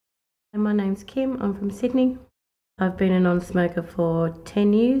My name's Kim, I'm from Sydney. I've been a non-smoker for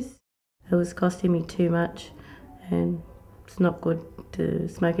 10 years. It was costing me too much and it's not good to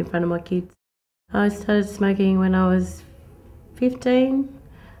smoke in front of my kids. I started smoking when I was 15,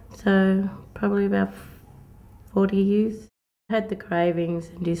 so probably about 40 years. I had the cravings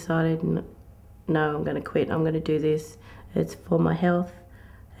and decided, no, I'm going to quit, I'm going to do this. It's for my health,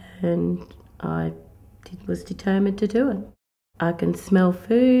 and I was determined to do it. I can smell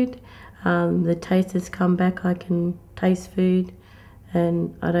food, the taste has come back, I can taste food,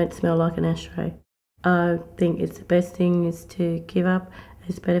 and I don't smell like an ashtray. I think it's the best thing is to give up.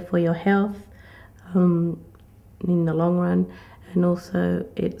 It's better for your health in the long run, and also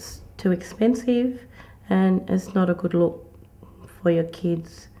it's too expensive and it's not a good look for your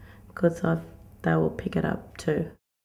kids because they will pick it up too.